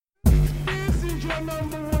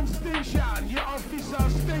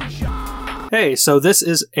Hey, so this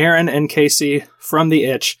is Aaron and Casey from The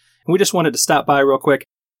Itch. We just wanted to stop by real quick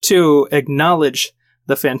to acknowledge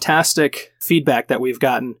the fantastic feedback that we've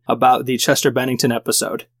gotten about the Chester Bennington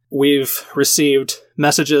episode. We've received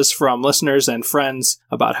messages from listeners and friends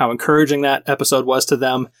about how encouraging that episode was to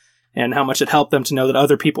them and how much it helped them to know that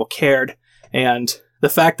other people cared. And the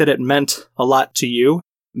fact that it meant a lot to you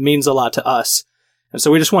means a lot to us. And so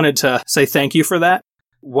we just wanted to say thank you for that.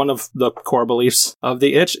 One of the core beliefs of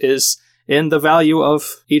The Itch is in the value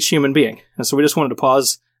of each human being. And so we just wanted to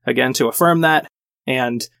pause again to affirm that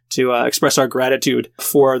and to express our gratitude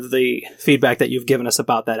for the feedback that you've given us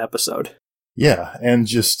about that episode. Yeah, and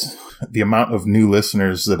just the amount of new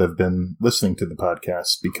listeners that have been listening to the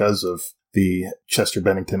podcast because of the Chester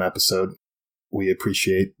Bennington episode. We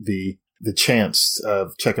appreciate the chance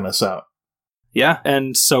of checking us out. Yeah,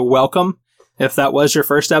 and so welcome. If that was your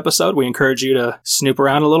first episode, we encourage you to snoop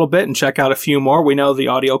around a little bit and check out a few more. We know the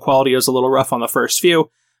audio quality is a little rough on the first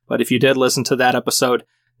few, but if you did listen to that episode,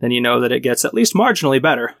 then you know that it gets at least marginally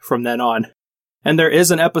better from then on. And there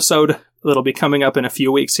is an episode that'll be coming up in a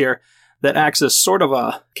few weeks here that acts as sort of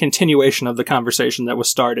a continuation of the conversation that was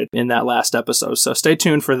started in that last episode. So stay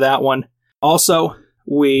tuned for that one. Also,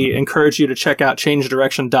 we encourage you to check out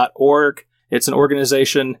changedirection.org. It's an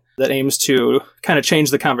organization that aims to kind of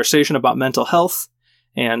change the conversation about mental health.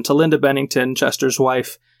 And Talinda Bennington, Chester's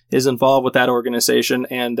wife, is involved with that organization,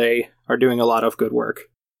 and they are doing a lot of good work.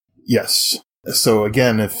 Yes. So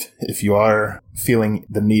again, if you are feeling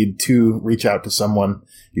the need to reach out to someone,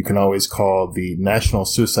 you can always call the National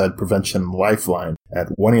Suicide Prevention Lifeline at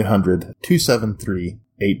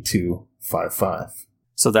 1-800-273-8255.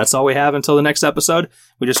 So that's all we have until the next episode.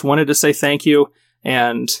 We just wanted to say thank you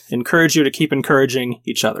and encourage you to keep encouraging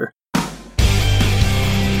each other.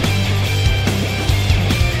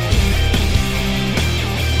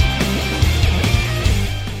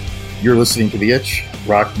 You're listening to The Itch,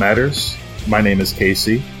 Rock Matters. My name is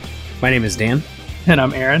Casey. My name is Dan. And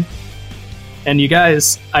I'm Aaron. And you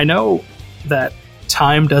guys, I know that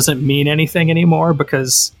time doesn't mean anything anymore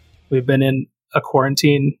because we've been in a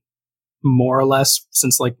quarantine more or less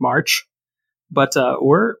since like March. But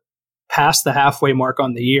we're past the halfway mark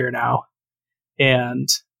on the year now. And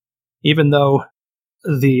even though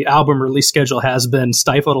the album release schedule has been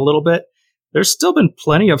stifled a little bit, there's still been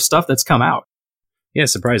plenty of stuff that's come out. Yeah,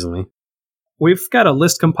 surprisingly. We've got a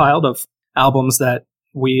list compiled of albums that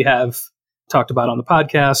we have talked about on the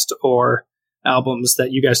podcast or albums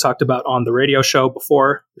that you guys talked about on the radio show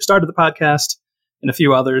before we started the podcast and a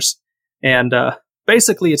few others. And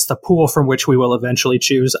basically, it's the pool from which we will eventually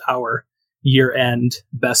choose our year-end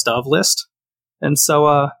best of list. And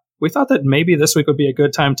so we thought that maybe this week would be a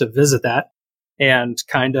good time to visit that and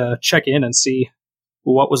kind of check in and see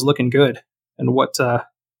what was looking good and what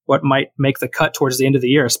might make the cut towards the end of the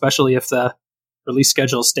year, especially if the release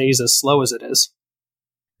schedule stays as slow as it is.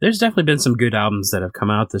 There's definitely been some good albums that have come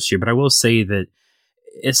out this year, but I will say that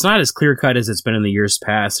it's not as clear-cut as it's been in the years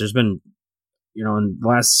past. There's been, in the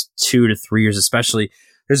last 2 to 3 years especially,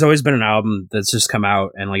 there's always been an album that's just come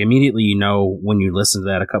out, and like immediately when you listen to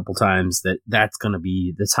that a couple times that that's going to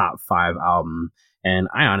be the top 5 album. And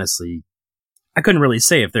I couldn't really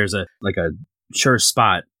say if there's a sure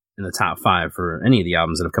spot in the top 5 for any of the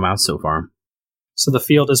albums that have come out so far. So the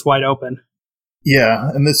field is wide open. Yeah,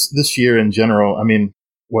 and this year in general, I mean,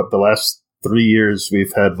 the last 3 years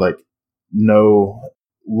we've had no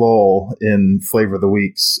lull in Flavor of the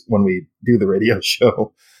Weeks when we do the radio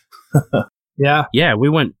show. Yeah, we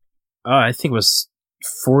went, I think it was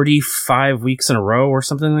 45 weeks in a row or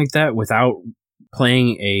something like that without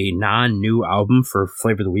playing a non-new album for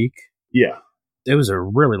Flavor of the Week. Yeah. It was a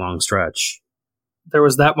really long stretch. There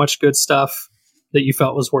was that much good stuff that you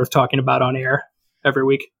felt was worth talking about on air every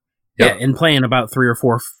week. Yep. Yeah, and playing about three or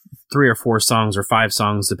four songs or 5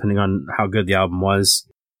 songs, depending on how good the album was.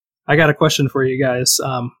 I got a question for you guys.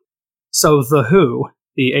 So The Who,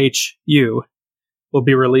 the HU, will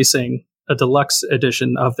be releasing a deluxe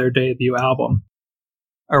edition of their debut album.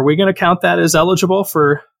 Are we going to count that as eligible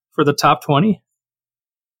for the top 20?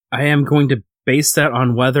 I am going to base that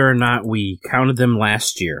on whether or not we counted them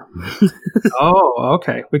last year. Oh,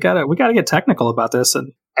 okay. We gotta get technical about this.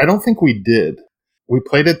 And I don't think we did. We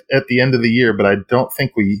played it at the end of the year, but I don't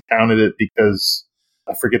think we counted it because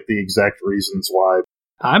I forget the exact reasons why.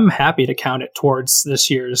 I'm happy to count it towards this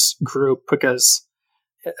year's group because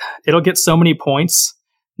it'll get so many points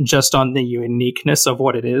just on the uniqueness of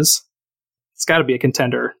what it is. It's got to be a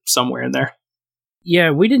contender somewhere in there. Yeah,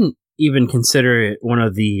 we didn't even consider it one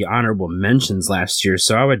of the honorable mentions last year,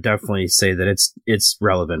 so I would definitely say that it's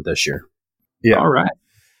relevant this year. Yeah. All right.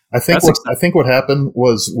 I think what happened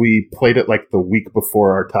was we played it like the week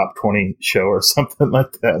before our top 20 show or something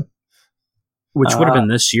like that. Which would have been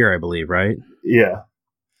this year, I believe, right? Yeah.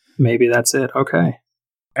 Maybe that's it. Okay.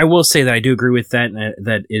 I will say that I do agree with that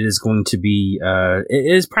it is going to be,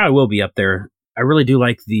 probably will be up there. I really do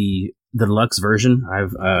like the deluxe version.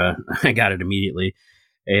 I got it immediately.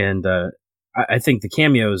 And I think the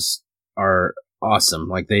cameos are awesome.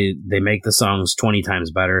 Like they make the songs 20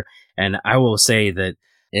 times better. And I will say that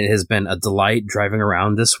it has been a delight driving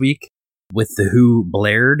around this week with the Who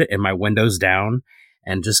blared and my windows down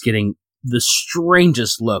and just getting the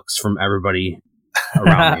strangest looks from everybody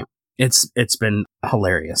around me. It's been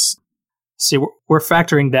hilarious. See, we're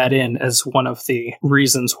factoring that in as one of the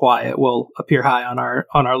reasons why it will appear high on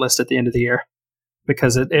our list at the end of the year,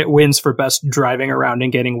 because it wins for best driving around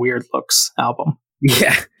and getting weird looks album.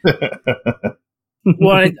 Yeah.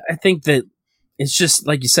 Well, I think that it's just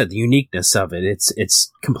like you said, the uniqueness of it.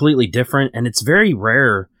 It's completely different, and it's very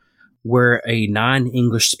rare where a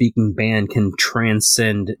non-English speaking band can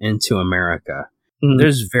transcend into America.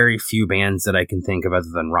 There's very few bands that I can think of other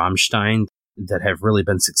than Rammstein that have really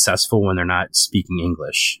been successful when they're not speaking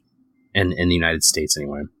English, in the United States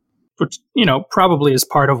anyway. Which, probably is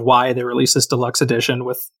part of why they released this deluxe edition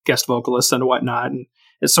with guest vocalists and whatnot, and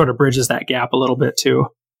it sort of bridges that gap a little bit too.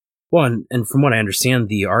 Well, and from what I understand,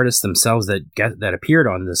 the artists themselves that appeared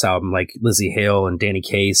on this album, like Lizzie Hale and Danny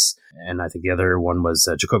Case, and I think the other one was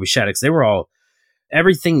Jacoby Shaddix, they were all,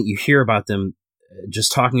 everything that you hear about them,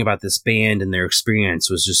 just talking about this band and their experience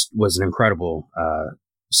was an incredible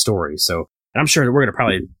story. So I'm sure that we're going to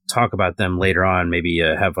probably talk about them later on. Maybe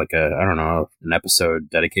have like an episode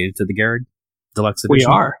dedicated to the Garrett Deluxe Edition.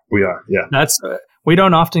 We are. Yeah. That's we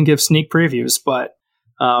don't often give sneak previews, but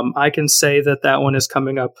I can say that one is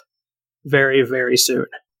coming up very, very soon.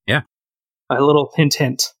 Yeah. A little hint.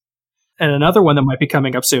 And another one that might be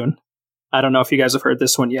coming up soon. I don't know if you guys have heard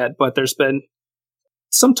this one yet, but there's been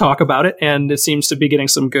some talk about it, and it seems to be getting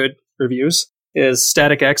some good reviews, is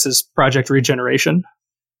Static X's Project Regeneration,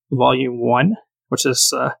 Volume 1, which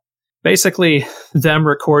is basically them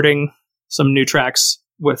recording some new tracks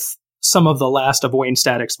with some of the last of Wayne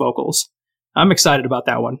Static's vocals. I'm excited about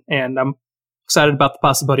that one, and I'm excited about the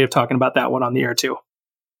possibility of talking about that one on the air, too.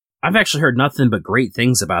 I've actually heard nothing but great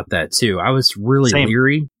things about that, too. I was really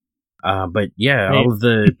leery, but yeah, all of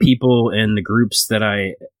the people in the groups that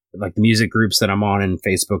like the music groups that I'm on in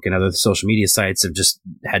Facebook and other social media sites have just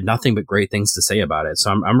had nothing but great things to say about it.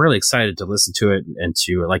 So I'm really excited to listen to it and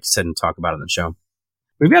to, like you said, and talk about it on the show.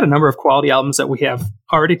 We've got a number of quality albums that we have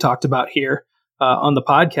already talked about here on the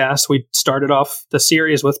podcast. We started off the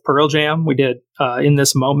series with Pearl Jam. We did In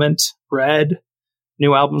This Moment, Red,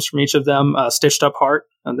 new albums from each of them, Stitched Up Heart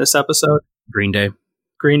on this episode. Green Day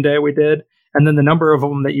we did. And then the number of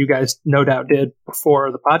them that you guys no doubt did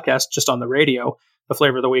before the podcast, just on the radio. The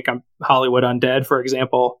flavor of the week on Hollywood Undead, for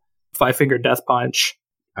example, Five Finger Death Punch,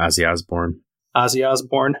 Ozzy Osbourne.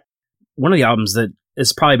 One of the albums that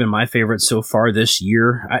has probably been my favorite so far this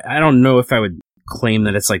year. I don't know if I would claim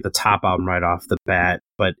that it's like the top album right off the bat,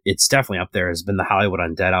 but it's definitely up there, has been the Hollywood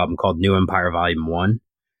Undead album called New Empire Volume 1.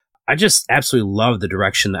 I just absolutely love the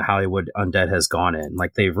direction that Hollywood Undead has gone in.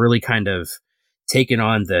 Like, they've really kind of taken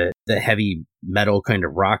on the heavy metal kind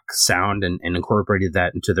of rock sound and incorporated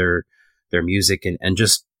that into their music, and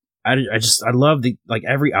just I love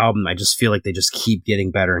every album. I just feel like they just keep getting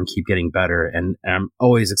better and keep getting better, and I'm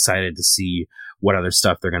always excited to see what other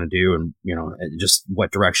stuff they're going to do, and just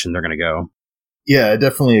what direction they're going to go. Yeah, I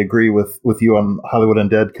definitely agree with you on Hollywood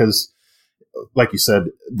Undead, because like you said,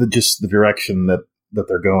 the direction that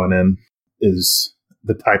they're going in is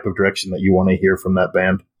the type of direction that you want to hear from that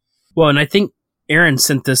band. Well, and I think Aaron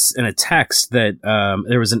sent this in a text that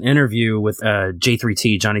there was an interview with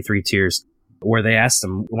J3T, Johnny Three Tears, where they asked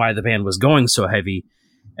him why the band was going so heavy,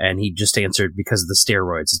 and he just answered because of the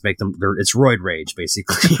steroids. It's roid rage,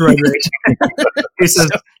 basically. Roid rage.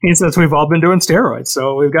 He says we've all been doing steroids,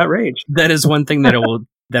 so we've got rage. That is one thing that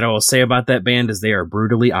I will say about that band, is they are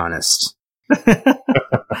brutally honest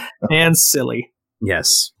and silly.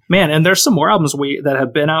 Yes, man. And there's some more albums that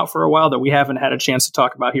have been out for a while that we haven't had a chance to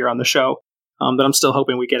talk about here on the show. That I'm still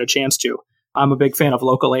hoping we get a chance to. I'm a big fan of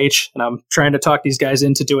Local H, and I'm trying to talk these guys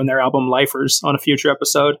into doing their album Lifers on a future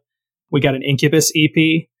episode. We got an Incubus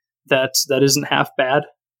EP that isn't half bad.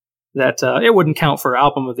 That it wouldn't count for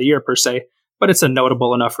album of the year per se, but it's a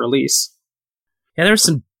notable enough release. Yeah, there's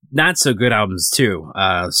some not so good albums too.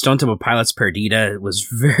 Stone Temple Pilots Perdita was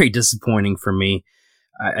very disappointing for me.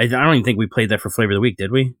 I don't even think we played that for Flavor of the Week,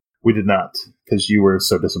 did we? We did not, because you were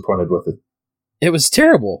so disappointed with it. It was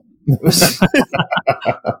terrible.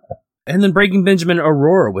 And then Breaking Benjamin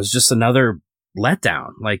Aurora was just another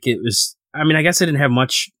letdown. Like it was, I mean, I guess I didn't have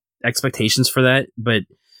much expectations for that, but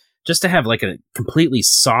just to have like a completely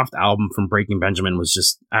soft album from Breaking Benjamin was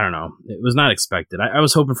just, I don't know, it was not expected. I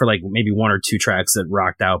was hoping for like maybe one or two tracks that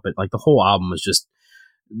rocked out, but like the whole album was just,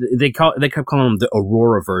 they kept calling them the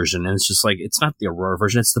Aurora version, and it's just like, it's not the Aurora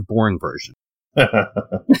version, it's the boring version.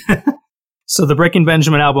 So the Breaking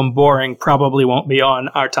Benjamin album, Boring, probably won't be on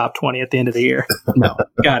our top 20 at the end of the year. No.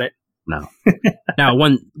 Got it. No. Now,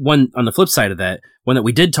 one on the flip side of that, one that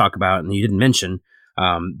we did talk about and you didn't mention,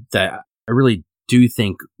 that I really do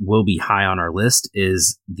think will be high on our list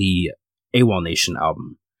is the AWOL Nation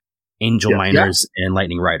album, Angel Miners and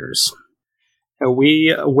Lightning Riders.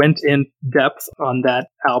 We went in depth on that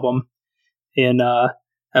album in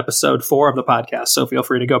episode 4 of the podcast, so feel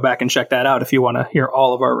free to go back and check that out if you want to hear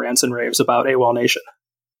all of our rants and raves about AWOL Nation.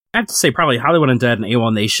 I have to say, probably Hollywood Undead and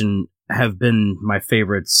AWOL Nation have been my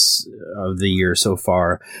favorites of the year so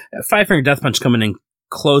far. Five Finger Death Punch coming in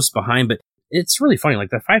close behind, but it's really funny. Like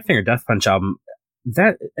the Five Finger Death Punch album,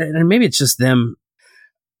 that, and maybe it's just them,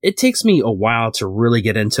 it takes me a while to really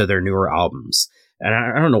get into their newer albums. And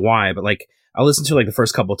I don't know why, but like I'll listen to like the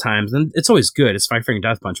first couple of times and it's always good. It's Five Finger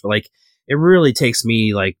Death Punch, but like it really takes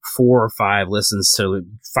me like 4 or 5 listens to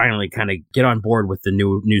finally kind of get on board with the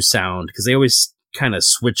new sound, because they always kind of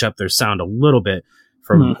switch up their sound a little bit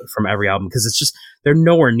from every album, because it's just, they're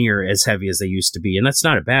nowhere near as heavy as they used to be. And that's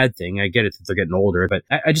not a bad thing. I get it that they're getting older, but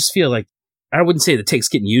I just feel like, I wouldn't say that it takes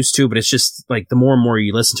getting used to, but it's just like the more and more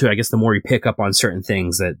you listen to it, I guess the more you pick up on certain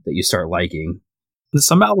things that you start liking.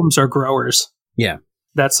 Some albums are growers. Yeah.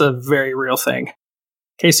 That's a very real thing.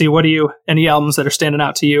 Casey, any albums that are standing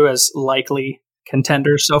out to you as likely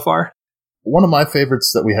contenders so far? One of my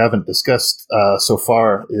favorites that we haven't discussed so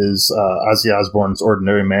far is Ozzy Osbourne's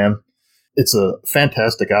Ordinary Man. It's a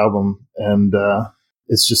fantastic album, and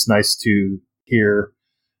it's just nice to hear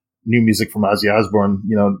new music from Ozzy Osbourne,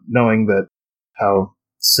 knowing that how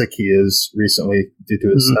sick he is recently due to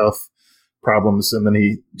his health problems, and then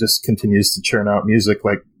he just continues to churn out music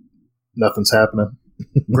like nothing's happening.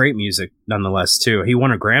 Great music, nonetheless, too. He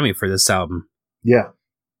won a Grammy for this album. Yeah.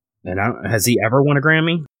 And has he ever won a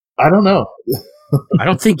Grammy? I don't know. I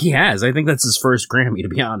don't think he has. I think that's his first Grammy, to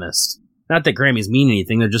be honest. Not that Grammys mean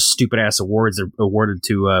anything. They're just stupid-ass awards they're awarded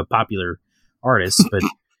to popular artists, but...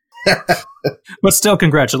 But still,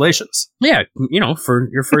 congratulations. Yeah, for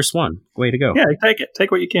your first one. Way to go. Yeah, take it. Take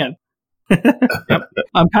what you can. Yep.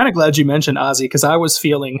 I'm kind of glad you mentioned Ozzy, because I was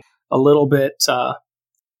feeling a little bit...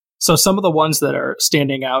 So some of the ones that are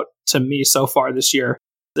standing out to me so far this year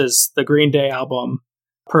is the Green Day album,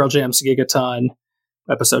 Pearl Jam's Gigaton,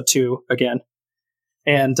 episode 2 again,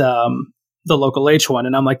 and the Local H one.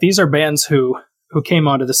 And I'm like, these are bands who came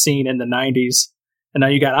onto the scene in the 90s. And now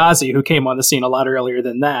you got Ozzy, who came on the scene a lot earlier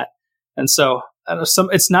than that. And so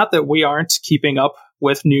it's not that we aren't keeping up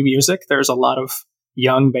with new music. There's a lot of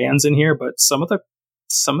young bands in here, but some of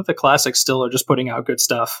the classics still are just putting out good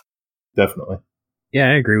stuff. Definitely. Yeah,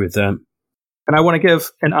 I agree with that. And I want to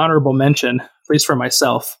give an honorable mention, at least for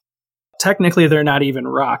myself. Technically, they're not even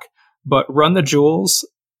rock, but Run the Jewels,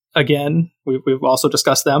 again, we've also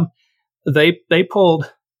discussed them. They pulled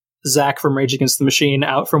Zach from Rage Against the Machine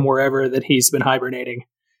out from wherever that he's been hibernating.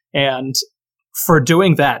 And for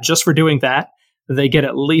doing that, they get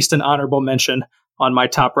at least an honorable mention on my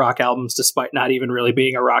top rock albums, despite not even really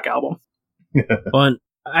being a rock album. Well, and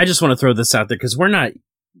I just want to throw this out there, because we're not,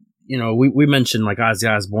 we mentioned like Ozzy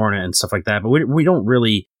Osbourne and stuff like that, but we don't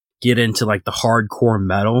really get into like the hardcore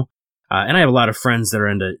metal. And I have a lot of friends that are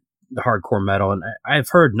into the hardcore metal, and I've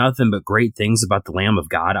heard nothing but great things about the Lamb of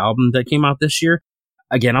God album that came out this year.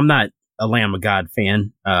 Again, I'm not a Lamb of God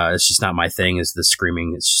fan. It's just not my thing, is the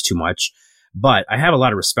screaming. It's just too much. But I have a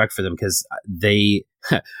lot of respect for them, because they,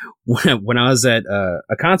 when I was at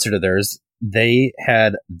a concert of theirs, they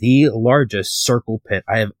had the largest circle pit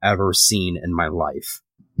I have ever seen in my life.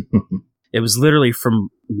 It was literally from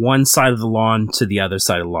one side of the lawn to the other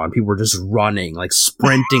side of the lawn. People were just running, like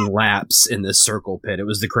sprinting laps in this circle pit. It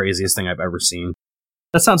was the craziest thing I've ever seen.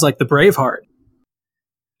 That sounds like the Braveheart.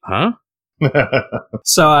 Huh?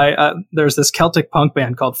 So there's this Celtic punk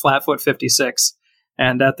band called Flatfoot 56,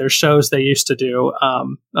 and at their shows they used to do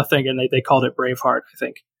a thing, and they called it Braveheart, I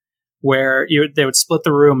think, where they would split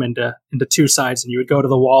the room into 2 sides, and you would go to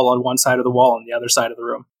the wall on one side of the wall and the other side of the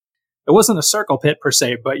room. It wasn't a circle pit per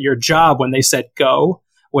se, but your job when they said go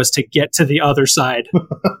was to get to the other side,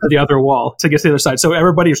 the other wall, to get to the other side. So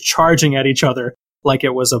everybody was charging at each other like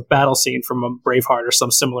it was a battle scene from a Braveheart or some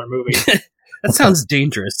similar movie. That sounds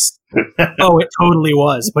dangerous. Oh, it totally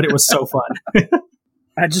was, but it was so fun.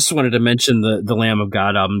 I just wanted to mention the Lamb of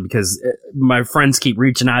God album because my friends keep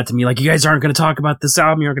reaching out to me like, you guys aren't going to talk about this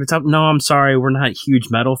album. You aren't going to talk. No, I'm sorry. We're not huge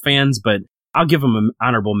metal fans, but I'll give them an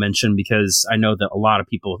honorable mention because I know that a lot of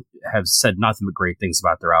people have said nothing but great things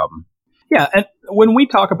about their album. Yeah, and when we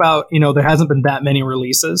talk about, there hasn't been that many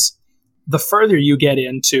releases, the further you get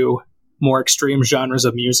into more extreme genres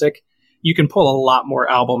of music, you can pull a lot more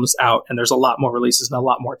albums out, and there's a lot more releases and a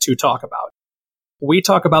lot more to talk about. We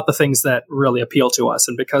talk about the things that really appeal to us,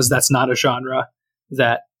 and because that's not a genre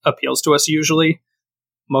that appeals to us usually,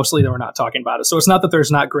 mostly we're not talking about it. So it's not that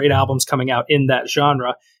there's not great albums coming out in that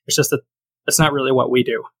genre, it's just that it's not really what we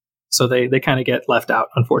do. So they kind of get left out,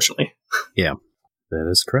 unfortunately. Yeah, that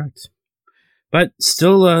is correct. But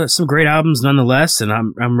still some great albums nonetheless, and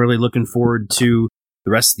I'm really looking forward to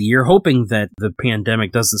the rest of the year, hoping that the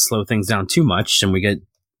pandemic doesn't slow things down too much and we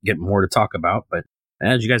get more to talk about. But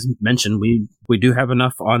as you guys mentioned, we do have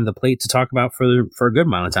enough on the plate to talk about for a good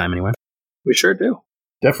amount of time anyway. We sure do.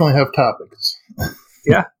 Definitely have topics.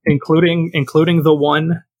 Yeah, including the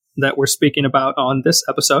one that we're speaking about on this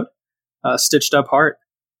episode, Stitched Up Heart,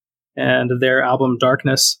 and their album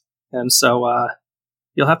Darkness. And so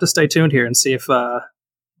you'll have to stay tuned here and see if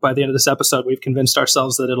by the end of this episode we've convinced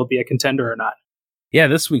ourselves that it'll be a contender or not. Yeah,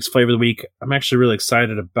 this week's Flavor of the Week, I'm actually really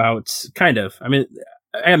excited about, kind of. I mean,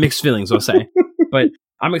 I have mixed feelings, I'll say. But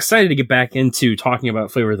I'm excited to get back into talking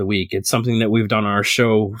about Flavor of the Week. It's something that we've done on our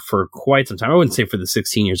show for quite some time. I wouldn't say for the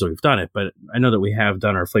 16 years that we've done it, but I know that we have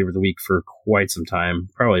done our Flavor of the Week for quite some time,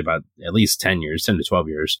 probably about at least 10 to 12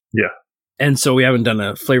 years. Yeah. And so we haven't done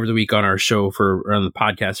a Flavor of the Week on our show or on the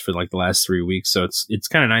podcast for like the last 3 weeks. So it's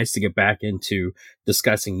kind of nice to get back into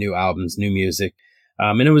discussing new albums, new music.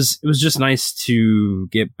 And it was just nice to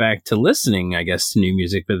get back to listening, I guess, to new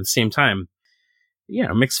music, but at the same time,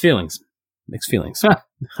 mixed feelings.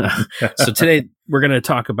 So today we're going to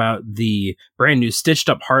talk about the brand new Stitched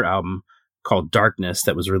Up Heart album called Darkness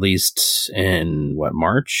that was released in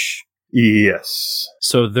March? Yes.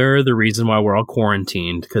 So they're the reason why we're all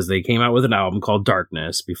quarantined, because they came out with an album called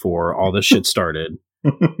Darkness before all this shit started.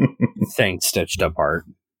 Thanks, Stitched Up Heart.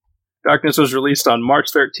 Darkness was released on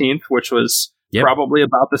March 13th, which was probably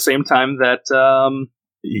about the same time that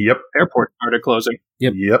airports started closing.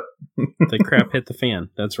 Yep. The crap hit the fan.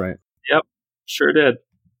 That's right. Yep. Sure did.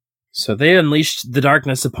 So they unleashed the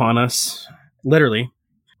darkness upon us, literally.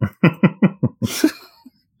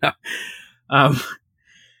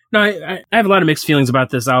 No, I have a lot of mixed feelings about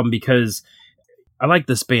this album because I like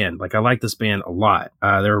this band. Like, I like this band a lot.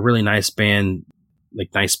 They're a really nice band,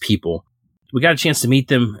 like nice people. We got a chance to meet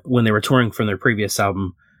them when they were touring from their previous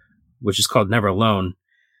album, which is called Never Alone.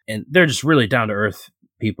 And they're just really down to earth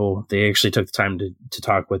people. They actually took the time to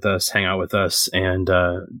talk with us, hang out with us, and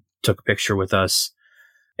took a picture with us.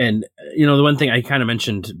 And, the one thing I kind of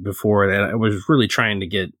mentioned before that I was really trying to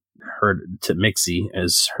get her to Mixie,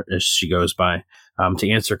 as she goes by, to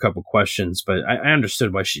answer a couple questions, but I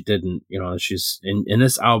understood why she didn't. She's in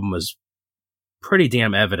this album was pretty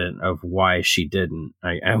damn evident of why she didn't.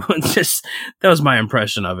 That was my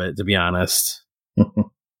impression of it, to be honest.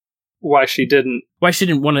 Why she didn't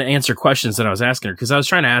want to answer questions that I was asking her, because I was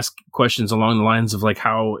trying to ask questions along the lines of like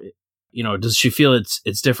how, does she feel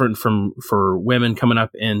it's different for women coming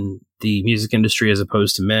up in the music industry as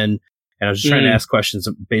opposed to men? And I was just trying to ask questions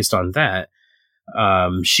based on that.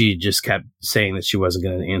 She just kept saying that she wasn't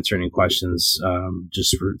going to answer any questions,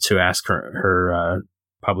 to ask her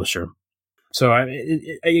publisher. So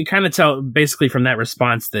you kind of tell basically from that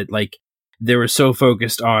response that like they were so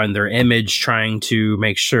focused on their image, trying to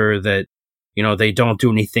make sure that, they don't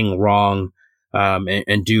do anything wrong,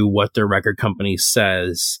 and do what their record company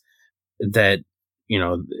says, that,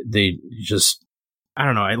 they just, I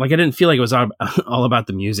don't know. I didn't feel like it was all about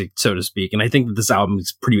the music, so to speak. And I think that this album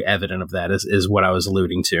is pretty evident of that, is what I was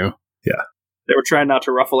alluding to. Yeah. They were trying not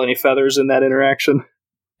to ruffle any feathers in that interaction.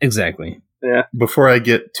 Exactly. Yeah. Before I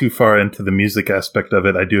get too far into the music aspect of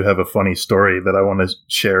it, I do have a funny story that I want to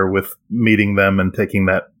share with meeting them and taking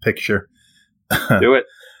that picture. Do it.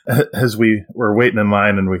 As we were waiting in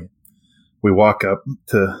line and we walk up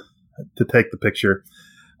to take the picture,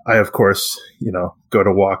 I, of course, go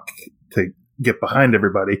to walk to get behind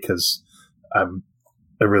everybody because I'm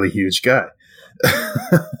a really huge guy.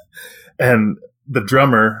 And the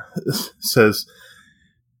drummer says,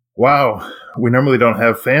 "Wow, we normally don't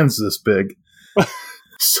have fans this big."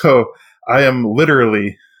 So I am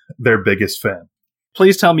literally their biggest fan.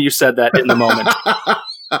 Please tell me you said that in the moment.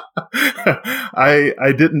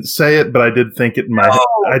 I didn't say it, but I did think it in my head.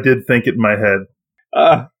 I did think it in my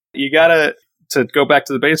head. You gotta, to go back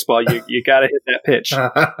to the baseball, you gotta hit that pitch.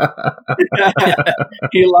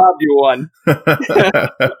 He lobbed you one.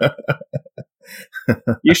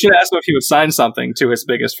 You should ask him if he would sign something to his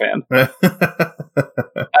biggest fan.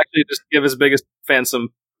 Actually, just give his biggest fan some,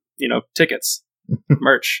 tickets,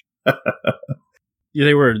 merch.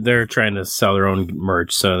 Yeah, they're trying to sell their own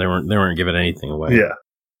merch, so they weren't giving anything away. Yeah.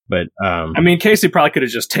 But Casey probably could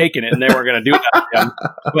have just taken it, and they weren't going to do that to him.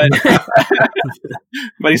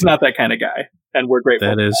 But he's not that kind of guy, and we're grateful.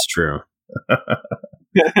 That is true.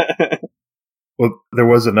 Well, there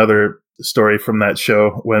was another story from that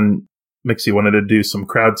show when Mixie wanted to do some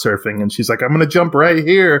crowd surfing, and she's like, "I'm going to jump right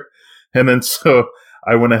here," and then so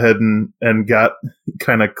I went ahead and got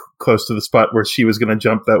kind of close to the spot where she was going to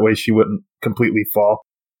jump. That way, she wouldn't completely fall.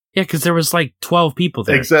 Yeah, because there was like 12 people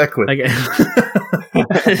there. Exactly.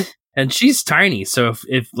 And she's tiny, so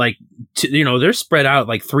if they're spread out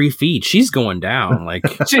like 3 feet, she's going down. Like,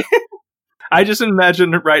 I just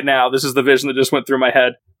imagine right now, this is the vision that just went through my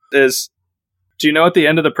head, is, do you know at the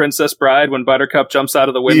end of The Princess Bride when Buttercup jumps out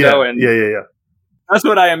of the window? Yeah. That's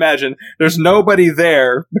what I imagine. There's nobody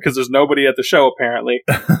there because there's nobody at the show, apparently.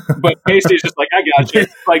 But Casey's just like, I got you.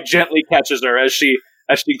 Like, gently catches her as she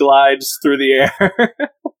glides through the air.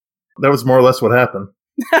 That was more or less what happened.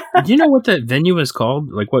 Do you know what that venue is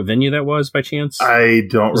called? Like, what venue that was by chance? I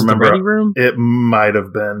don't remember. The Ready Room? It might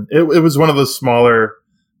have been. It was one of the smaller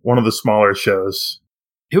shows.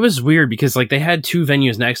 It was weird because like they had 2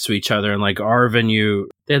 venues next to each other, and like our venue,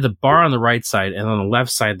 they had the bar on the right side, and on the left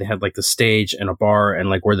side they had like the stage and a bar and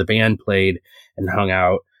like where the band played and hung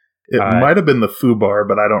out. It might have been the Foo Bar,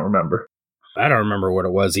 but I don't remember. I don't remember what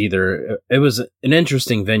it was either. It was an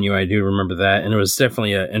interesting venue. I do remember that, and it was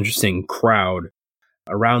definitely an interesting crowd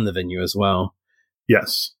around the venue as well.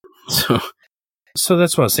 Yes. So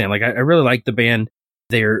that's what I was saying. Like I really like the band.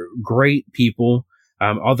 They're great people.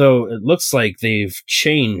 Although it looks like they've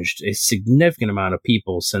changed a significant amount of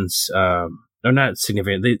people since, not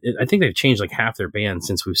significant. I think they've changed like half their band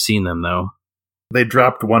since we've seen them, though. They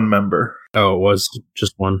dropped one member. Oh, it was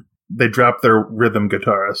just one? They dropped their rhythm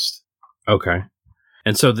guitarist. Okay.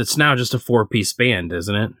 And so that's now just a 4-piece band,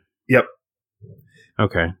 isn't it? Yep.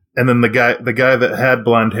 Okay. And then the guy that had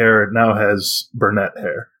blonde hair now has brunette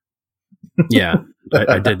hair. Yeah,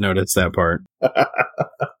 I did notice that part.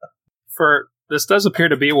 This does appear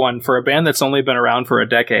to be one for a band that's only been around for a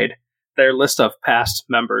decade. Their list of past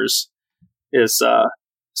members is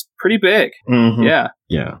pretty big. Mm-hmm. Yeah.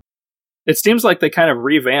 Yeah. It seems like they kind of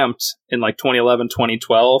revamped in like 2011,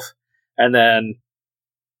 2012. And then,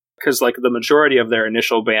 because like the majority of their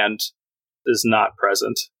initial band is not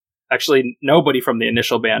present. Actually, nobody from the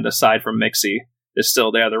initial band, aside from Mixie, is still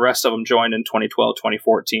there. The rest of them joined in 2012,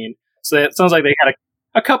 2014. So it sounds like they had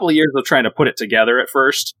a couple of years of trying to put it together at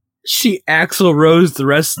first. She Axl Rose the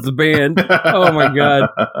rest of the band. Oh my god.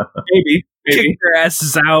 Maybe. Kick their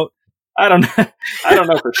asses out. I don't know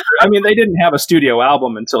for sure. I mean, they didn't have a studio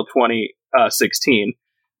album until 2016.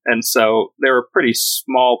 And so they were pretty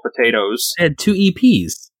small potatoes. They had 2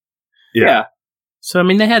 EPs. Yeah. So, I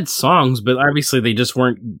mean, they had songs, but obviously they just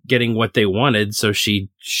weren't getting what they wanted. So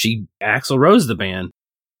she Axl Rose the band.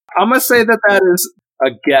 I'm going to say that is a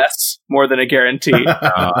guess more than a guarantee.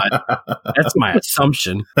 That's my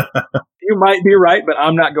assumption. You might be right, but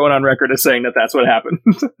I'm not going on record as saying that that's what happened.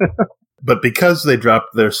 But because they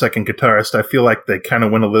dropped their second guitarist, I feel like they kind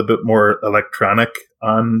of went a little bit more electronic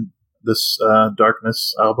on this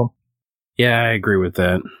Darkness album. Yeah, I agree with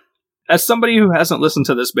that. As somebody who hasn't listened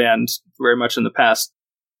to this band very much in the past,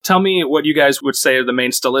 tell me what you guys would say are the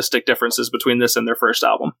main stylistic differences between this and their first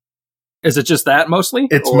album. Is it just that mostly?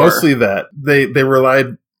 It's mostly that. They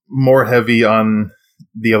relied more heavy on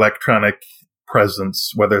the electronic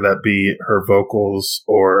presence, whether that be her vocals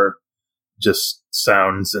or just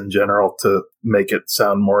sounds in general to make it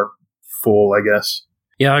sound more full, I guess.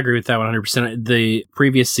 Yeah, I agree with that 100%. The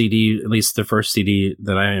previous CD, at least the first CD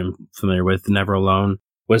that I am familiar with, Never Alone,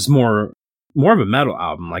 was more of a metal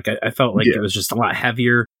album. Like I felt like it was just a lot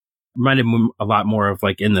heavier. Reminded me a lot more of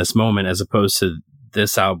like In This Moment as opposed to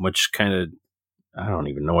this album, which kind of, I don't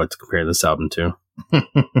even know what to compare this album to.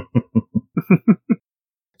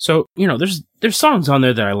 So, there's songs on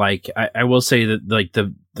there that I like. I will say that like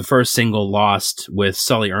the first single, Lost, with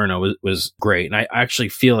Sully Erna was great. And I actually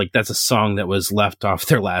feel like that's a song that was left off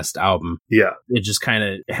their last album. Yeah. It just kind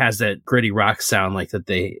of has that gritty rock sound like that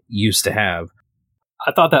they used to have.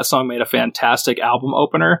 I thought that song made a fantastic album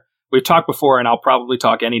opener. We've talked before, and I'll probably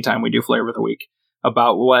talk anytime we do Flavor of the Week,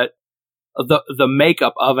 about what the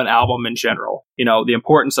makeup of an album in general. The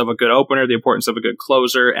importance of a good opener, the importance of a good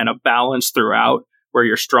closer, and a balance throughout where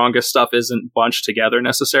your strongest stuff isn't bunched together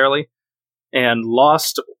necessarily. And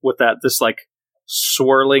Lost, with this like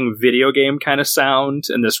swirling video game kind of sound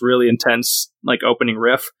and this really intense like opening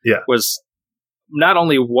riff, was not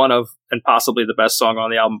only one of and possibly the best song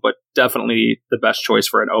on the album, but definitely the best choice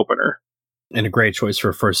for an opener. And a great choice for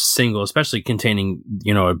a first single, especially containing,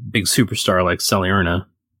 a big superstar like Sully Erna.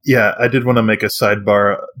 Yeah, I did want to make a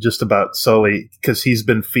sidebar just about Sully, because he's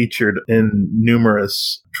been featured in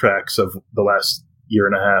numerous tracks of the last year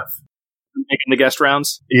and a half. Making the guest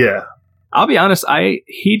rounds? Yeah. I'll be honest,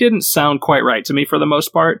 he didn't sound quite right to me for the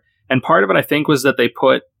most part. And part of it, I think, was that they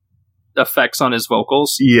put effects on his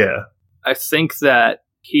vocals. Yeah. I think that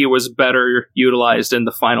he was better utilized in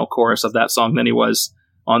the final chorus of that song than he was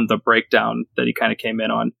on the breakdown that he kind of came in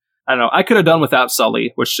on. I don't know. I could have done without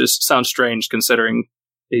Sully, which just sounds strange considering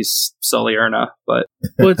he's Sully Erna, but...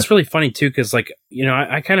 Well, it's really funny, too, because,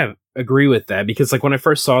 I kind of agree with that, because, when I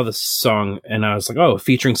first saw this song, and I was like, oh,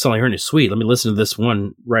 featuring Sully Erna is sweet, let me listen to this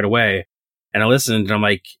one right away. And I listened, and I'm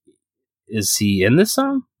like, is he in this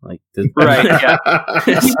song? Right, yeah.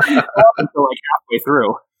 Until halfway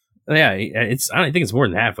through. Yeah, I don't think it's more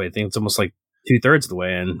than halfway. I think it's almost 2/3 of the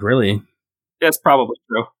way in, really. That's probably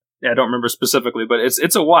true. Yeah, I don't remember specifically, but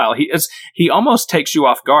it's a while. He almost takes you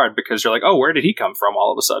off guard because you're like, oh, where did he come from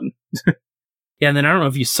all of a sudden? Yeah, and then I don't know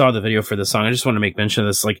if you saw the video for the song. I just want to make mention of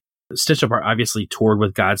this. Stitch Apart obviously toured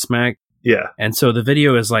with Godsmack. Yeah. And so the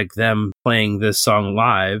video is them playing this song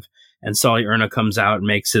live, and Sully Erna comes out and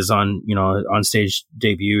makes his on stage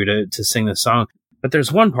debut to sing the song. But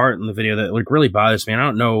there's one part in the video that really bothers me. And I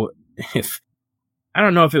don't know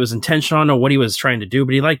if it was intentional. I don't know what he was trying to do,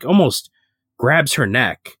 but he almost grabs her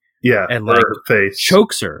neck. Yeah, and her face,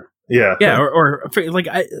 chokes her. Yeah, yeah,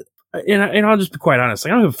 and I'll just be quite honest. I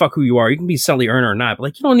don't give a fuck who you are. You can be Sully Erna or not,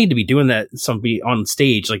 but you don't need to be doing that to somebody on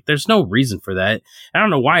stage. There's no reason for that. I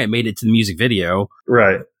don't know why it made it to the music video.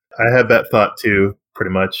 Right, I had that thought too,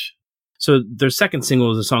 pretty much. So their second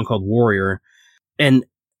single is a song called Warrior, and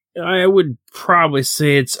I would probably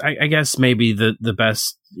say it's, I guess, maybe the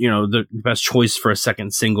best, the best choice for a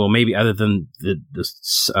second single, maybe other than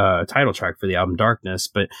the title track for the album, Darkness.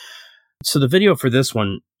 But so the video for this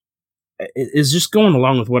one is just going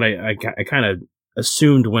along with what I kind of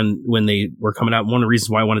assumed when they were coming out. One of the reasons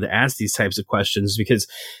why I wanted to ask these types of questions, because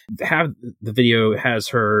the video has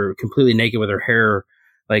her completely naked with her hair,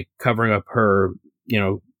 covering up her,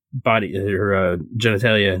 body, her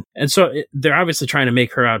genitalia, and so they're obviously trying to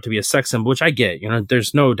make her out to be a sex symbol, which I get.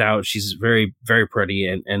 There's no doubt she's very, very pretty,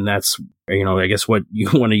 and that's I guess what you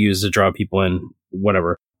want to use to draw people in.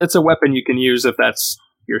 Whatever, it's a weapon you can use if that's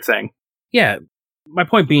your thing. Yeah, my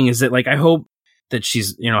point being is that I hope that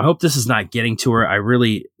she's I hope this is not getting to her. I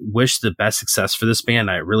really wish the best success for this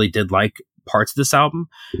band. I really did like parts of this album,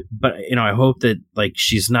 but I hope that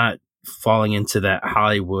she's not falling into that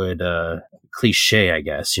Hollywood cliche, I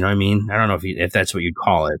guess. You know what I mean? I don't know if that's what you'd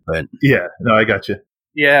call it, but yeah, no, I got you.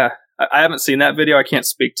 Yeah, I haven't seen that video. I can't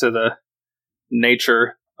speak to the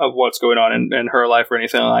nature of what's going on in her life or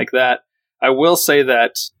anything like that. I will say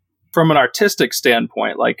that from an artistic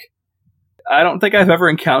standpoint, I don't think I've ever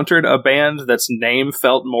encountered a band that's name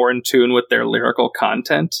felt more in tune with their lyrical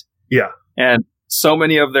content. Yeah. And so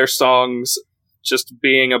many of their songs just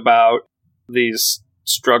being about these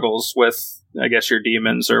struggles with, I guess, your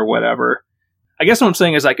demons or whatever. I guess what I'm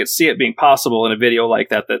saying is I could see it being possible in a video like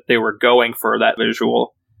that they were going for that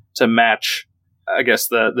visual to match, I guess,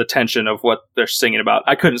 the tension of what they're singing about.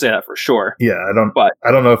 I couldn't say that for sure. Yeah, I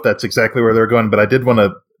don't know if that's exactly where they're going, but I did want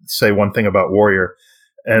to say one thing about Warrior.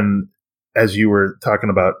 And as you were talking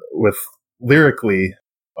about, with lyrically,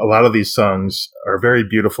 a lot of these songs are very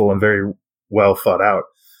beautiful and very well thought out.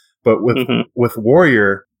 But with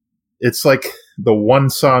Warrior, it's the one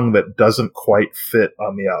song that doesn't quite fit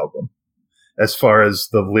on the album as far as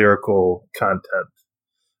the lyrical content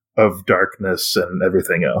of Darkness and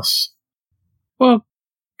everything else. Well,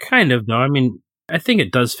 kind of, though. I mean, I think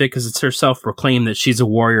it does fit because it's her self-proclaimed that she's a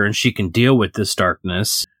warrior and she can deal with this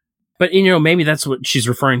darkness. But, maybe that's what she's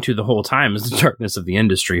referring to the whole time, is the darkness of the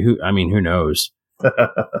industry. Who knows?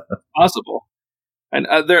 Possible. And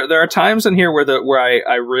there are times in here where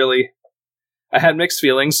I had mixed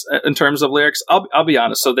feelings in terms of lyrics. I'll be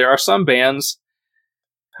honest. So there are some bands,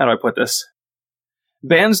 how do I put this?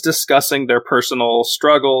 Bands discussing their personal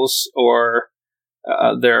struggles or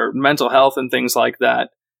their mental health and things like that.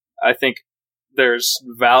 I think there's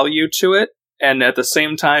value to it. And at the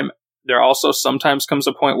same time, there also sometimes comes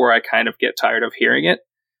a point where I kind of get tired of hearing it.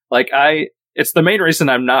 It's the main reason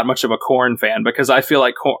I'm not much of a Korn fan, because I feel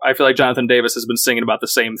like Jonathan Davis has been singing about the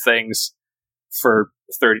same things for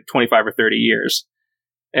 25 or 30 years.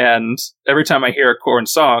 And every time I hear a Korn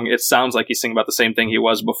song, it sounds like he's singing about the same thing he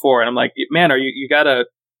was before. And I'm like, man, you gotta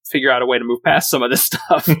figure out a way to move past some of this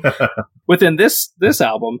stuff. Within this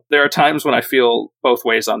album, there are times when I feel both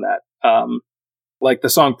ways on that. Like the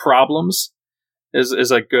song Problems,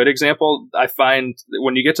 is a good example. I find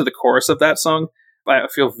when you get to the chorus of that song, I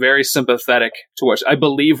feel very sympathetic to I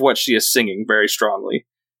believe what she is singing very strongly,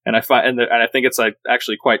 and I find and I think it's like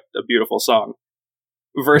actually quite a beautiful song.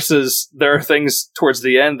 Versus there are things towards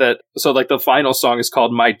the end so like the final song is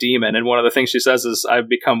called My Demon, and one of the things she says is I've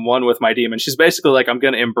become one with my demon. She's basically like, I'm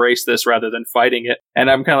going to embrace this rather than fighting it.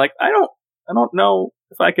 And I'm kind of like, I don't know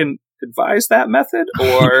if I can advise that method,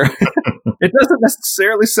 or it doesn't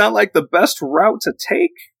necessarily sound like the best route to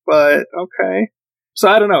take, but okay. So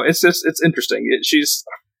I don't know. It's interesting.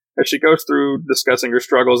 As she goes through discussing her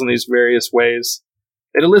struggles in these various ways,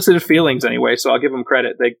 it elicited feelings anyway, so I'll give them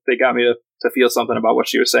credit. They got me to feel something about what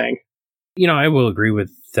she was saying. I will agree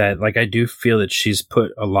with that. Like, I do feel that she's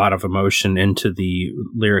put a lot of emotion into the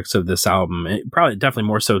lyrics of this album. Definitely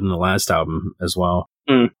more so than the last album as well.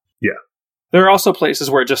 Mm. Yeah. There are also places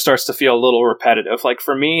where it just starts to feel a little repetitive. Like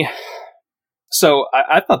for me, so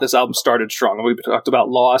I thought this album started strong. We talked about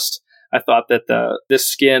Lost. I thought that this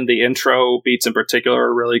Skin, the intro beats in particular,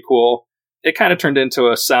 are really cool. It kind of turned into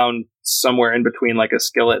a sound somewhere in between like a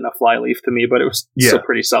Skillet and a Flyleaf to me, but it was still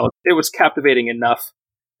pretty solid. It was captivating enough.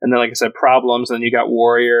 And then, like I said, Problems, and then you got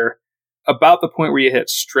Warrior. About the point where you hit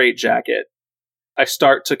Straight Jacket, I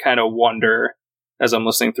start to kind of wonder, as I'm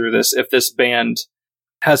listening through this, if this band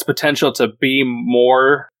has potential to be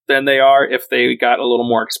more than they are if they got a little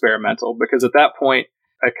more experimental. Because at that point,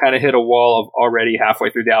 I kind of hit a wall of already halfway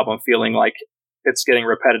through the album feeling like it's getting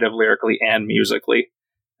repetitive lyrically and musically.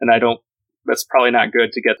 And that's probably not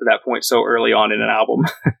good to get to that point so early on in an album.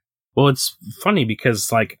 Well, it's funny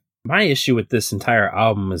because like my issue with this entire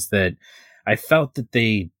album is that I felt that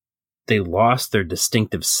they lost their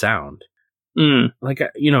distinctive sound. Like,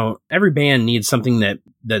 every band needs something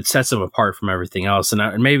that sets them apart from everything else.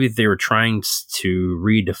 And maybe they were trying to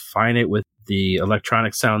redefine it with the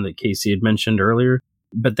electronic sound that Casey had mentioned earlier.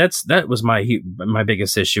 But that was my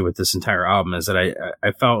biggest issue with this entire album, is that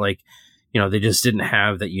I felt like, they just didn't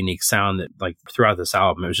have that unique sound that, like, throughout this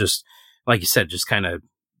album. It was just, like you said, just kind of,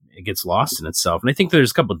 it gets lost in itself. And I think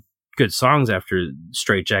there's a couple good songs after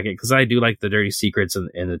Straight Jacket, because I do like the Dirty Secrets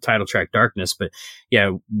and the title track Darkness. But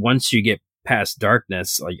yeah, once you get past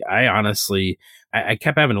Darkness, like, I honestly, I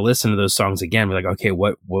kept having to listen to those songs again. Be like, okay,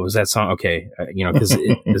 what was that song? Okay,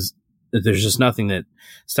 because there's just nothing that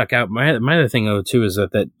stuck out. My other thing though too is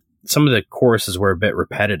that some of the choruses were a bit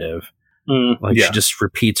repetitive. She just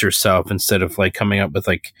repeats herself instead of like coming up with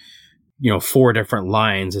like, 4 different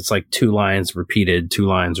lines. It's like 2 lines repeated, 2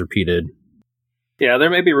 lines repeated. Yeah,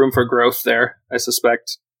 there may be room for growth there, I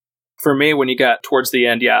suspect. For me, when you got towards the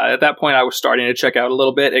end, at that point I was starting to check out a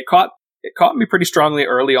little bit. It caught me pretty strongly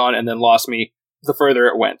early on and then lost me the further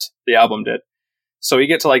it went. The album did. So you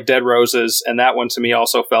get to like Dead Roses, and that one to me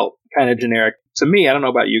also felt kind of generic. To me, I don't know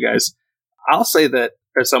about you guys, I'll say that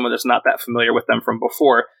as someone that's not that familiar with them from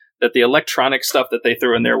before, that the electronic stuff that they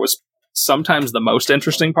threw in there was sometimes the most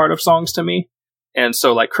interesting part of songs to me. And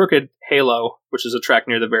so like Crooked Halo, which is a track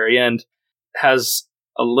near the very end, has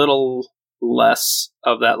a little less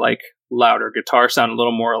of that like louder guitar sound, a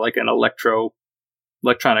little more like an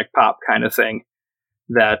electronic pop kind of thing.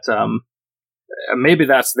 That maybe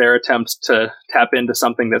that's their attempt to tap into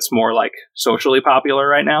something that's more like socially popular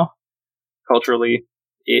right now, culturally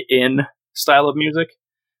in style of music.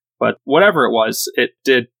 But whatever it was, it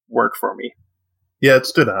did work for me. Yeah, it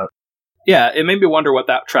stood out. Yeah, it made me wonder what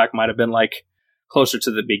that track might have been like closer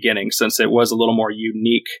to the beginning, since it was a little more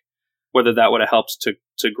unique, whether that would have helped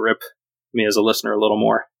to grip me as a listener a little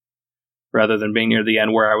more, rather than being near the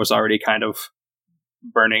end where I was already kind of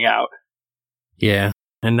burning out. Yeah,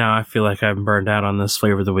 and now I feel like I'm burned out on this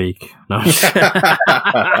flavor of the week. No.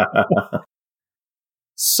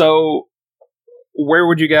 So, where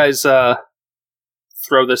would you guys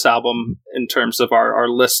throw this album in terms of our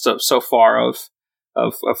list of so far of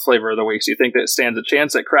flavor of the week? Do you think that it stands a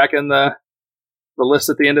chance at cracking the list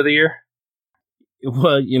at the end of the year?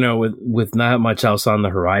 Well, with not much else on the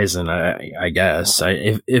horizon, I guess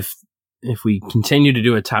if we continue to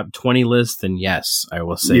do a top 20 list, then yes, I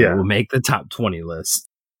will say we'll make the top 20 list.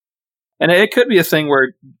 And it could be a thing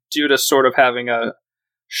where, due to sort of having a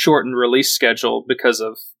shortened release schedule because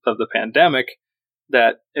of the pandemic,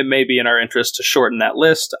 that it may be in our interest to shorten that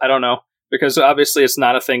list. I don't know, because obviously it's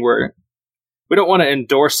not a thing where we don't want to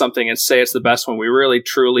endorse something and say it's the best when we really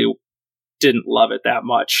truly didn't love it that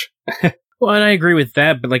much. Well, and I agree with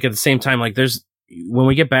that, but like at the same time, like when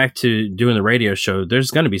we get back to doing the radio show,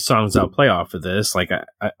 there's going to be songs I'll play off of this. Like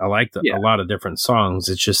I like a lot of different songs.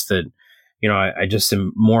 It's just that, I just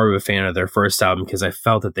am more of a fan of their first album because I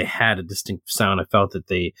felt that they had a distinct sound. I felt that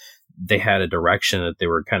they had a direction that they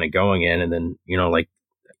were kind of going in. And then, like,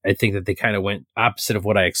 I think that they kind of went opposite of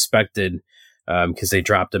what I expected because they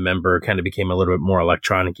dropped a member, kind of became a little bit more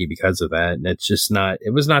electronic-y because of that. And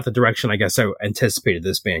it was not the direction I guess I anticipated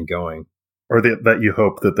this band going. Or that you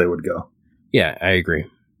hope that they would go. Yeah, I agree.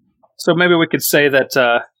 So maybe we could say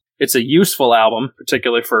that it's a useful album,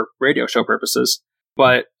 particularly for radio show purposes,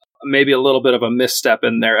 but maybe a little bit of a misstep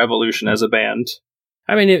in their evolution as a band.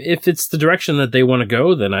 I mean, if it's the direction that they want to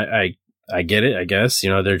go, then I get it, I guess.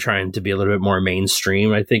 They're trying to be a little bit more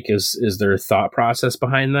mainstream, I think, is their thought process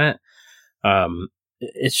behind that.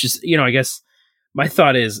 It's just, I guess my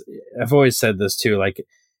thought is, I've always said this too, like,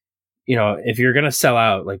 if you're going to sell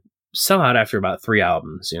out after about 3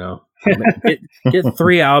 albums, get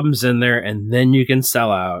 3 albums in there and then you can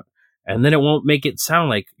sell out. And then it won't make it sound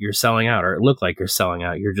like you're selling out or it look like you're selling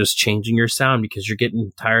out. You're just changing your sound because you're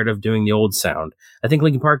getting tired of doing the old sound. I think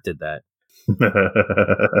Linkin Park did that.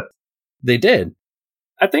 They did.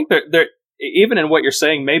 I think that even in what you're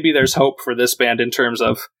saying, maybe there's hope for this band in terms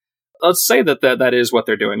of, let's say that is what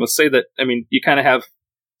they're doing. Let's say that, you kind of have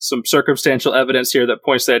some circumstantial evidence here that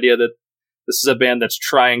points to the idea that this is a band that's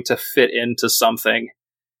trying to fit into something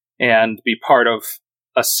and be part of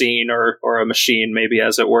a scene or a machine, maybe,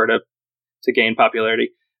 as it were, to gain popularity.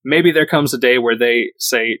 Maybe there comes a day where they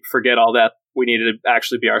say, forget all that, we need to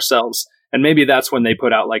actually be ourselves. And maybe that's when they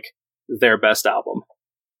put out their best album.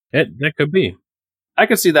 That could be. I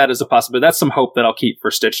could see that as a possibility. That's some hope that I'll keep for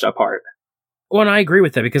Stitched Apart. Well, and I agree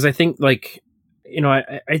with that because I think I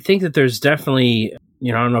think that there's definitely, I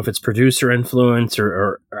don't know if it's producer influence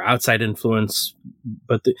or outside influence,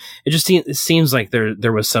 but it seems like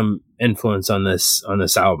there was some influence on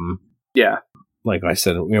this album. Yeah. Like I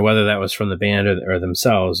said, whether that was from the band or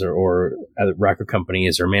themselves or record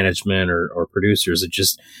companies or management or producers, it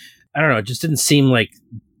just didn't seem like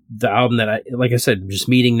the album that like I said, just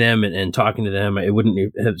meeting them and talking to them, it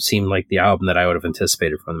wouldn't have seemed like the album that I would have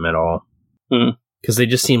anticipated from them at all. Because they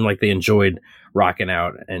just seemed like they enjoyed rocking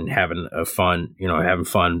out and having fun,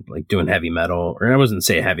 like doing heavy metal, or I wasn't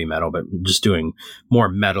say heavy metal, but just doing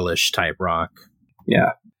more metalish type rock.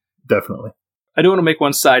 Yeah, definitely. I do want to make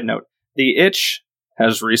one side note. The Itch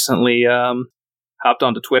has recently hopped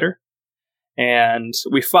onto Twitter, and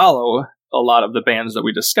we follow a lot of the bands that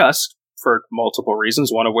we discuss for multiple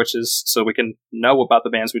reasons, one of which is so we can know about the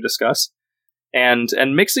bands we discuss. And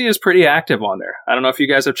Mixie is pretty active on there. I don't know if you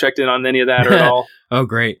guys have checked in on any of that or at all. Oh,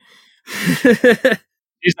 great.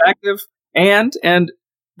 She's active, and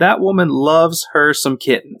that woman loves her some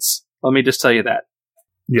kittens. Let me just tell you that.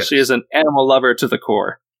 Yes. She is an animal lover to the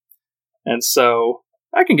core. And so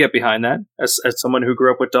I can get behind that as someone who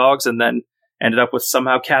grew up with dogs and then ended up with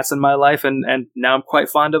somehow cats in my life, and now I'm quite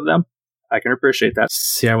fond of them. I can appreciate that.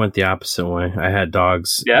 See, I went the opposite way. I had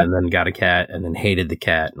dogs and then got a cat and then hated the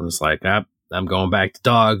cat and was like, I'm going back to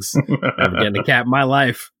dogs. I'm getting a cat in my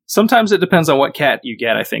life. Sometimes it depends on what cat you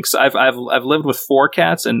get, I think. So I've lived with 4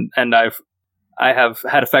 cats and I have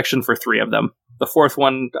had affection for 3 of them. The 4th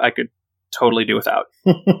one I could totally do without.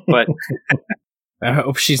 But I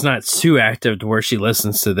hope she's not too active to where she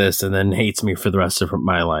listens to this and then hates me for the rest of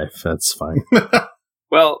my life. That's fine.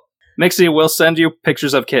 Well, Mixie will send you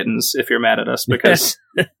pictures of kittens if you're mad at us because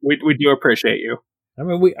we do appreciate you. I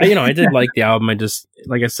mean, I did like the album. I just,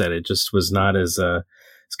 like I said, it just was not as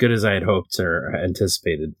good as I had hoped or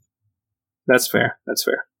anticipated. That's fair.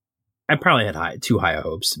 I probably had too high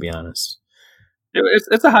hopes, to be honest.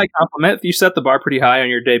 It's a high compliment. If you set the bar pretty high on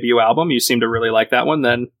your debut album, you seem to really like that one,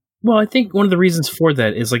 then. Well, I think one of the reasons for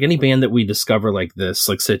that is like any band that we discover like this,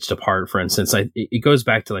 like Stitched Apart, for instance, it goes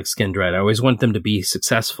back to like Skin Dread. I always want them to be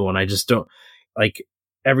successful, and I just don't like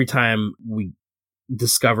every time we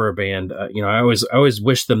discover a band, I always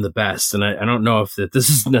wish them the best, and I don't know if that this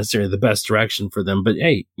is necessarily the best direction for them, but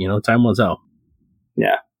hey, time will tell.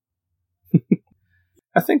 Yeah.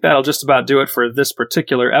 I think that'll just about do it for this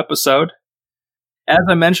particular episode. As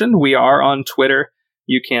I mentioned, we are on Twitter.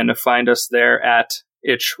 You can find us there at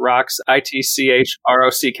ItchRocks,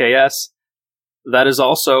 ITCHROCKS. That is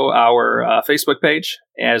also our Facebook page,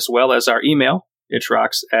 as well as our email,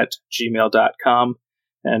 itchrocks@gmail.com.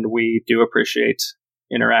 And we do appreciate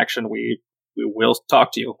interaction. We will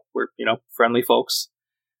talk to you. We're, friendly folks.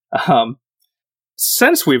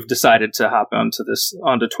 Since we've decided to hop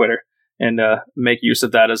onto Twitter and make use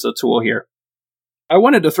of that as a tool here, I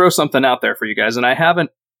wanted to throw something out there for you guys, and I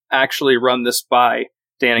haven't actually run this by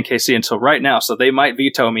Dan and KC until right now, so they might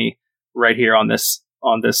veto me right here on this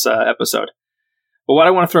episode. But what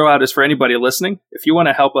I want to throw out is for anybody listening, if you want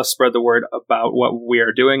to help us spread the word about what we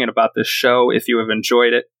are doing and about this show, if you have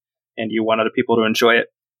enjoyed it and you want other people to enjoy it,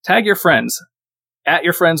 tag your friends, at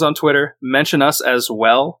your friends on Twitter, mention us as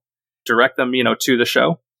well, direct them, to the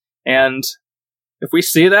show. And if we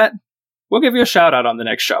see that, we'll give you a shout out on the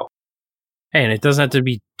next show. Hey, and it doesn't have to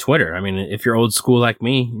be Twitter. I mean, if you're old school like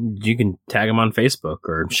me, you can tag them on Facebook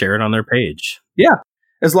or share it on their page. Yeah.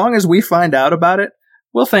 As long as we find out about it,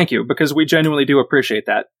 well, thank you, because we genuinely do appreciate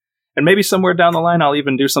that. And maybe somewhere down the line, I'll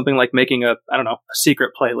even do something like making a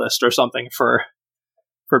secret playlist or something for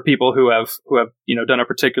people who have done a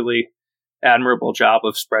particularly admirable job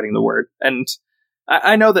of spreading the word. And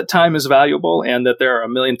I know that time is valuable and that there are a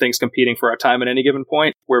million things competing for our time at any given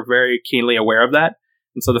point. We're very keenly aware of that.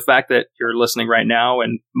 And so the fact that you're listening right now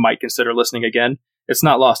and might consider listening again, it's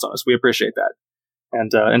not lost on us. We appreciate that.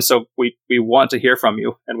 And so we want to hear from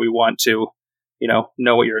you, and we want to,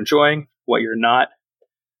 know what you're enjoying, what you're not.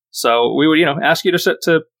 So we would, ask you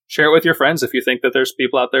to share it with your friends if you think that there's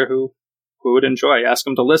people out there who would enjoy. Ask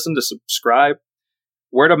them to listen, to subscribe.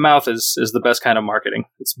 Word of mouth is the best kind of marketing.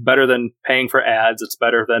 It's better than paying for ads. It's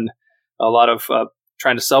better than a lot of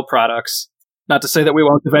trying to sell products. Not to say that we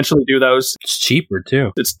won't eventually do those. It's cheaper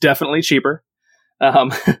too. It's definitely cheaper. But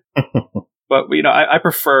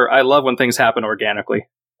I love when things happen organically.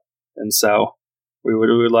 And so we would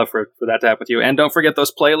love for that to happen with you. And don't forget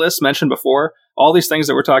those playlists mentioned before. All these things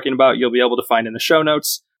that we're talking about, you'll be able to find in the show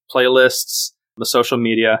notes, playlists, the social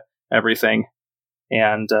media, everything.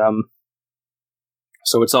 And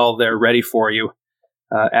so it's all there ready for you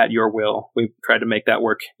at your will. We've tried to make that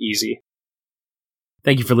work easy.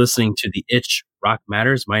 Thank you for listening to The Itch Rock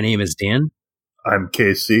Matters. My name is Dan. I'm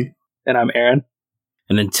Casey. And I'm Aaron.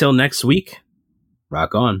 And until next week,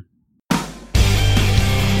 rock on.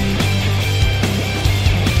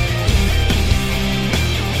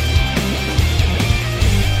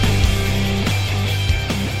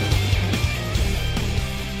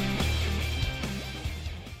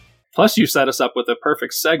 Plus, you set us up with a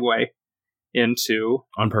perfect segue into...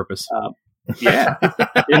 On purpose. Yeah.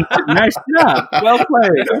 Nice job. Well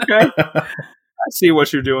played. Okay. I see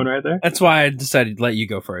what you're doing right there. That's why I decided to let you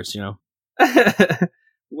go first, I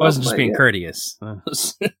wasn't just being courteous.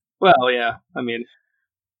 Well, yeah. I mean,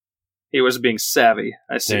 he was being savvy.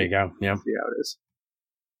 I see. There you go. Yeah. See how it is.